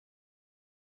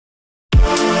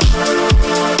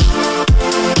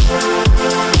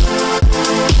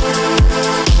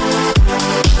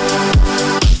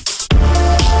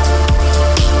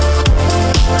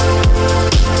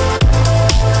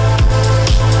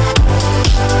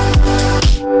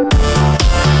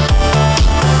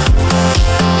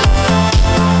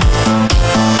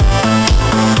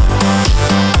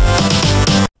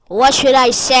What should I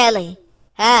sell?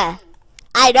 I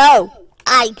know.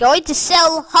 I'm going to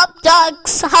sell hot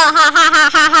dogs. Ha ha ha ha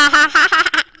ha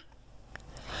ha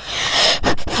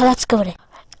ha. Let's go there.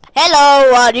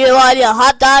 Hello, what do you want your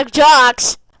hot dog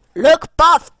trucks? Look,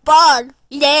 Buff Bun.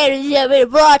 Yeah, we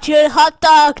brought your hot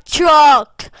dog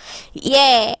truck.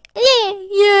 Yeah,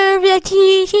 you're the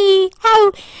TT.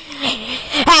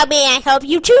 How may I help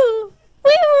you too?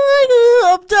 We want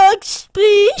hot dogs,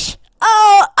 please.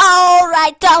 Oh, all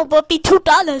right, that will be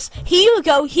 $2. Here you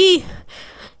go. Here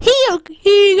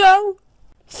you go.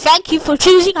 Thank you for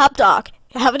choosing hot dog.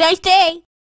 Have a nice day.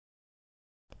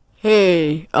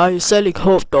 Hey, are you selling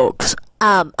hot dogs?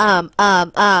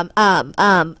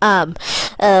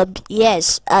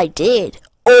 Yes, I did.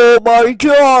 Oh my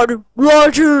god,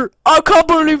 Roger, I can't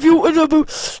believe you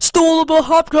stole a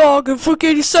hot dog and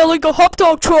freaking selling a hot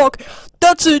dog truck.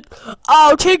 That's it,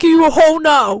 I'll take you home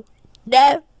now.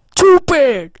 No. Too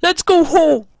bad, let's go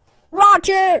home.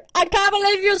 Roger, I can't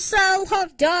believe you sell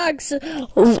hot dogs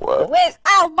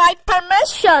without my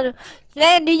permission.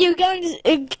 Then you're going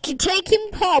to take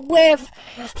him home with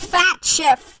Fat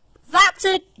Chef. That's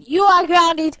it, you are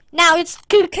grounded. Now it's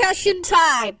concussion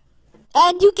time.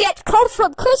 And you get cold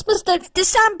from Christmas to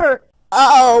December.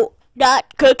 Uh-oh,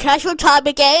 not concussion time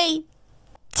again.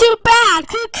 Too bad,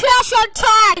 concussion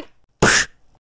time.